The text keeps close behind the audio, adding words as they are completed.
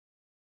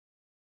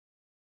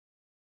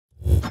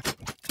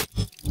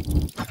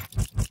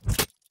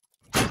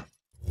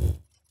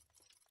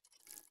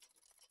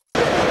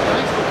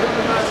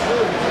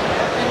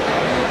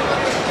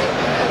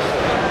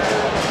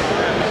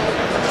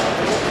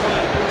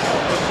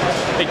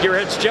Hey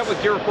Gearheads, Jet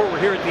with Gear Report. We're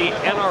here at the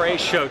NRA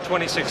Show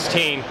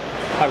 2016.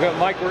 I've got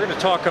Mike. We're going to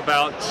talk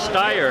about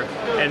Steyr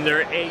and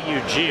their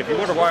AUG. If you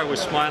wonder why I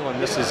was smiling,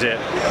 this is it.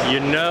 You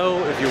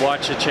know, if you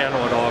watch the channel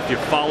at all, if you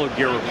follow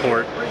Gear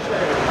Report,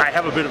 I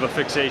have a bit of a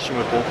fixation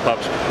with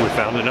bullpups. We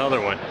found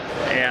another one.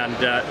 And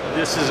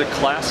this is a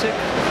classic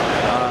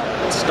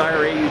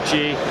Steyr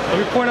AUG. Let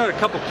me point out a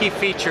couple key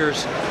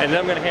features, and then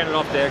I'm going to hand it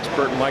off to the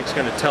expert, and Mike's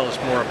going to tell us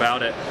more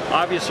about it.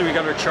 Obviously, we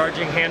got our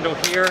charging handle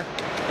here.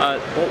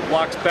 Bolt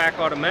locks back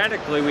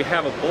automatically. We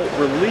have a bolt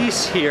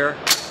release here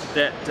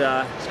that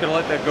is going to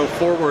let that go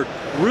forward.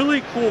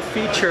 Really cool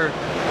feature.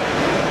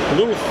 A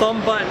little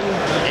thumb button,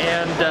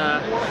 and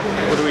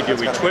what do?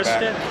 We twist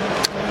it.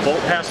 Bolt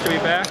has to be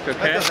back.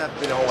 Okay.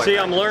 See,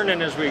 I'm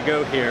learning as we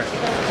go here.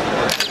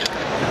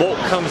 Bolt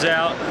comes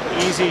out,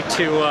 easy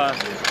to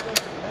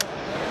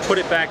put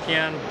it back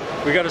in.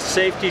 We got a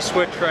safety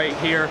switch right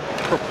here.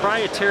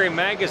 Proprietary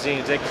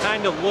magazines. They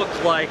kind of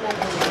look like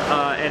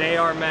an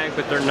AR mag,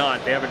 but they're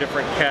not. They have a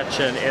different catch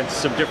and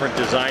some different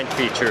design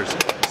features.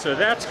 So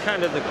that's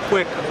kind of the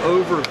quick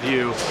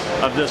overview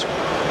of this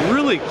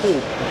really cool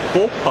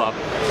bullpup.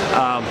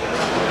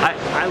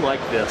 I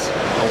like this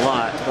a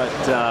lot, but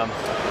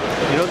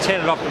you know, let's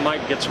hand it off to Mike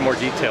and get some more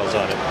details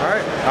on it. All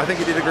right, I think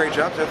you did a great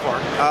job so far.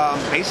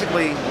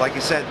 Basically, like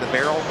you said, the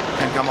barrel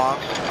can come off.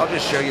 I'll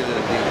just show you the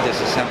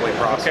disassembly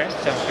process.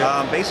 Okay, sounds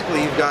good.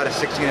 Basically, you've got a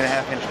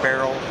 16.5-inch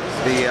barrel.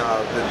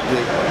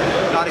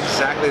 Not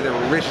exactly the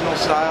original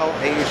style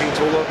AUG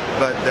tool,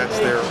 but that's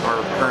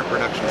our current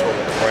production tool.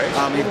 Right.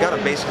 You've got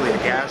basically a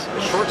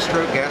short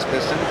stroke gas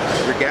piston.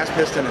 Your gas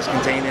piston is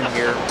contained in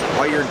here.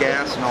 All your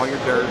gas and all your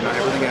dirt and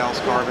everything else,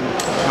 carbon,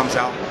 comes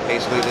out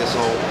basically this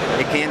hole.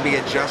 It can be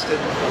adjusted,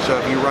 so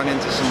if you run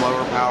into some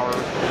lower power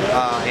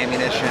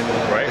ammunition,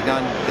 right, the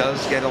gun does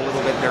get a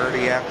little bit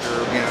dirty after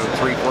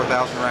 3,000 to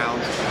 4,000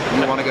 rounds.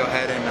 You want to go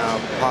ahead and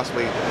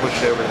possibly push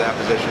it over to that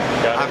position.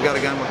 I've got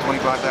a gun with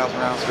 25,000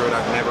 rounds through it.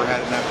 I've never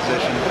had it in that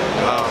position,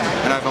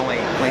 and I've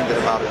only cleaned it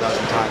about a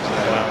dozen times in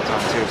that amount of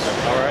time too.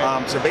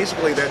 So, so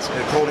basically, that's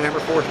a cold hammer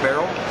forged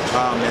barrel,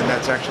 and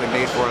that's actually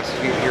made for us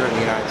here in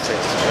the United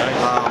States.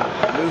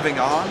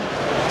 Moving on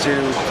to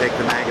take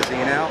the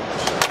magazine out.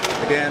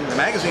 Again, the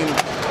magazine,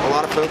 a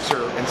lot of folks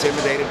are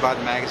intimidated by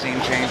the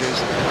magazine changes.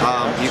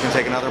 You can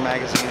take another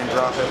magazine and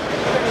drop it,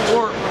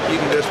 or you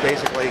can just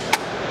basically,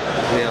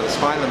 the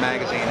spine of the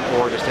magazine,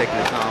 or just take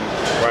your thumb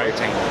and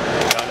retain it.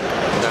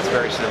 That's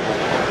very simple.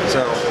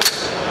 So,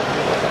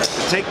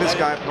 to take this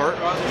guy apart,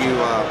 you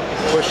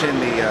push in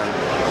the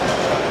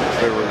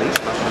release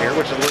button here,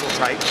 which is a little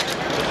tight.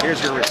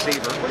 Here's your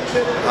receiver,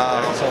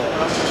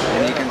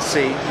 and you can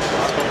see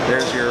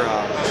there's your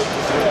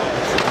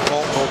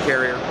bolt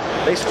carrier.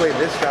 Basically,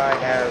 this guy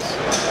has,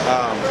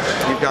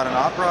 you've got an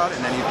op rod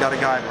and then you've got a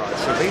guide rod.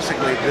 So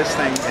basically this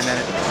thing, and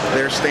then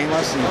they're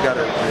stainless, and you've got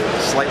a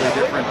slightly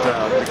different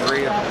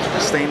degree of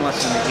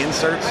stainless in the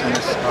inserts in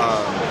this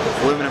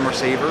aluminum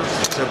receiver.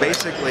 So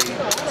basically,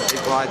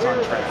 it glides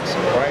on tracks.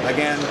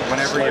 Again,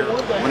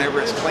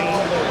 whenever it's clean,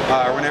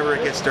 or whenever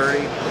it gets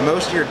dirty,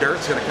 most of your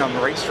dirt's going to come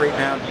right straight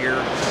down here.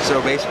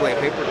 So basically, a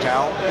paper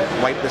towel,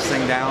 wipe this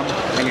thing down,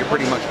 and you're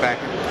pretty much back.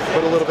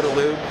 Put a little bit of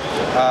lube,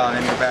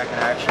 and you're back in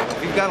action.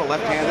 If you've got a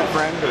left-handed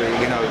friend, or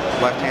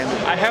left-handed,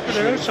 I happen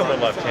to know someone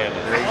left-handed.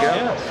 There you go.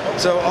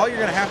 Yes. So all you're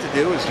going to have to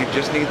do is you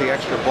just need the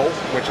extra bolt,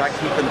 which I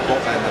keep in the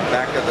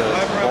back of the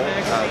bolt,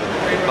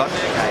 the butt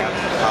tab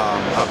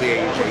of the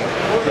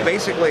AUG. But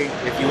basically,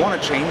 if you want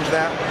to change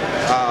that,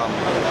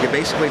 you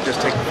basically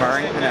just take the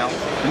firing pin out.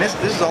 And this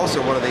is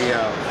also one of the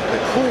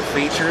cool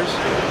features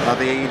of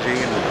the AUG,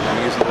 and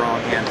I'm using the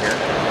wrong hand here.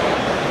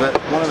 But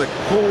one of the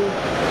cool.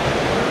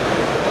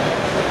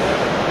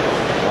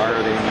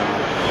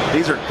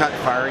 These are cut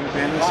firing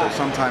pins, so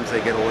sometimes they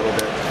get a little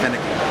bit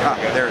finicky.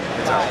 There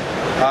it's out.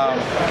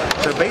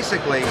 So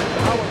basically,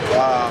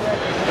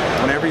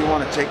 whenever you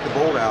want to take the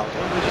bolt out,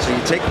 so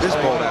you take this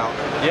bolt out,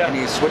 and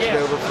you switch it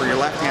over for your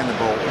left-handed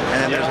bolt,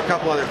 and then there's a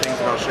couple other things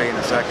that I'll show you in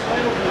a second.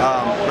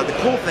 But the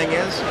cool thing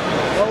is,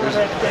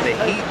 the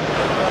heat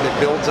that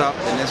builds up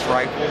in this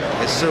rifle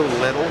is so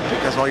little,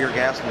 because all your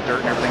gas and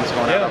dirt and everything's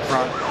going out up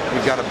front.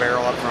 You've got a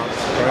barrel up front.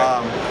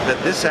 That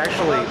this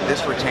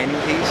retaining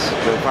piece,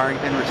 the firing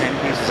pin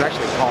retaining piece, is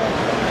actually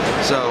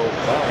polymer. So,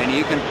 and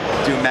you can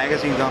do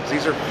magazine dumps.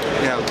 These are,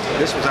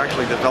 this was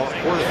actually developed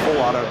for the full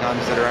auto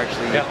guns that are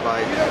actually used by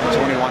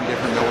 21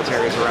 different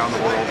militaries around the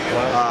world.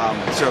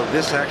 So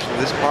this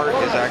part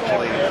is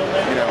actually,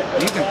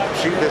 you can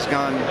shoot this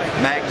gun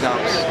mag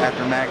dumps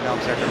after mag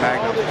dumps after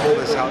mag dumps, pull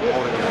this out and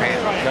hold it in your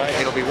hand.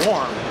 It'll be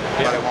warm,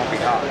 but it won't be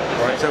hot.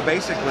 So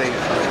basically,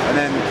 and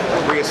then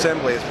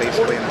reassembly is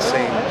basically in the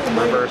same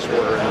reverse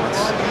order. And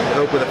let's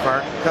hope with a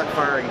cut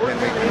firing pin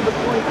we can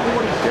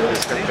get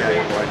this thing back.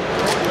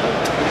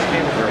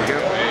 There we go.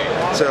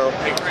 So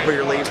put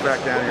your leaves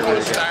back down here.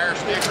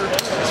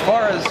 As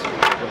far as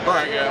the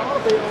butt,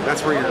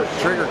 that's where your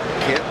trigger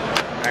kit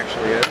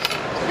actually is.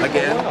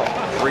 Again,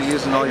 we're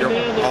using all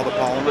the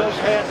polymers.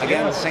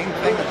 Again, same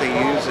thing that they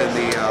use in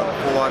the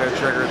full auto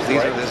triggers.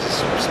 This is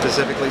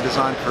specifically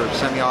designed for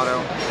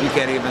semi-auto. You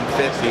can't even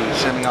fit the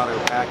semi-auto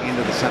pack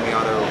into the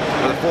semi-auto,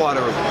 or the full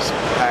auto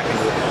pack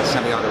into the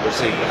semi-auto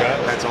receiver.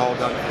 That's all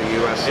done for the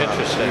U.S.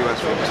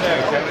 US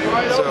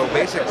rules. So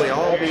basically,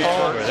 all these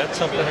parts. That's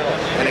something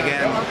else. And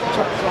again,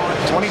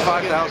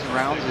 25,000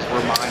 rounds is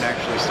where mine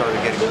actually started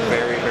getting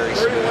very, very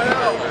smooth and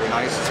very, very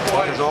nice,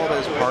 because all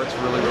those parts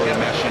really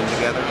mesh in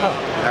together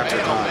after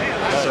time.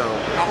 So,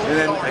 and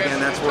then again,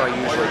 that's where I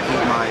usually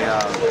keep my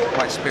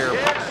my spare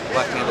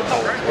left-handed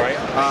bolt. Right.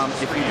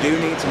 If you do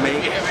need to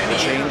make a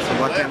change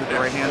from left-handed to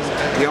right-handed,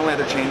 the only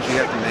other change you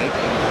have to make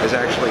is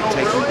actually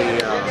taking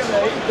the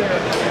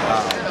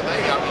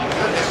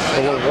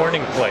little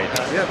warning plate.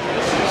 Huh? Yep.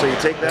 So you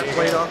take that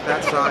plate off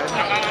that side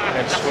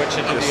and switch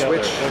it to the other.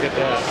 Look at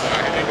that.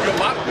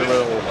 Your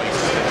little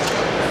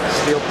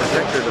steel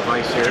protector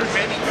device here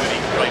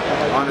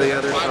onto the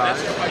other side.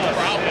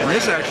 And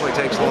this actually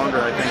takes longer,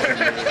 I think,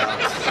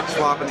 than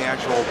swapping the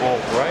actual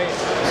bolt. Right.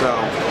 So,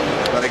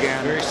 but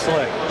again, very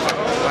slick.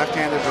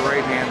 Left-handed to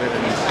right-handed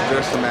in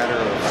just a matter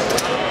of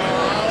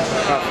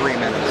about 3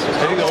 minutes.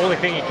 I think the only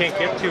thing you can't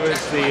get to is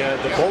the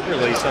bolt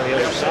release on the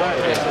other side.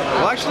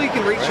 Well, actually, you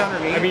can reach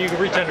underneath. I mean, you can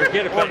reach under and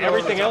get it, but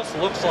everything else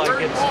looks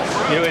like it's,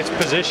 it's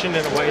positioned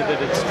in a way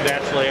that it's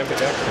naturally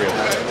ambidextrous.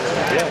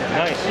 Yeah,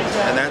 nice.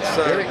 And that's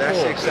cool.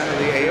 The extent of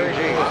the AUG.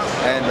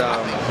 And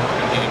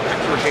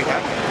appreciate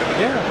that.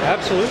 Yeah,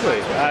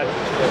 absolutely.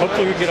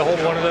 Hopefully we can get a hold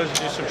of one of those and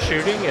do some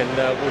shooting, and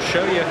we'll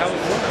show you how it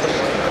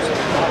works.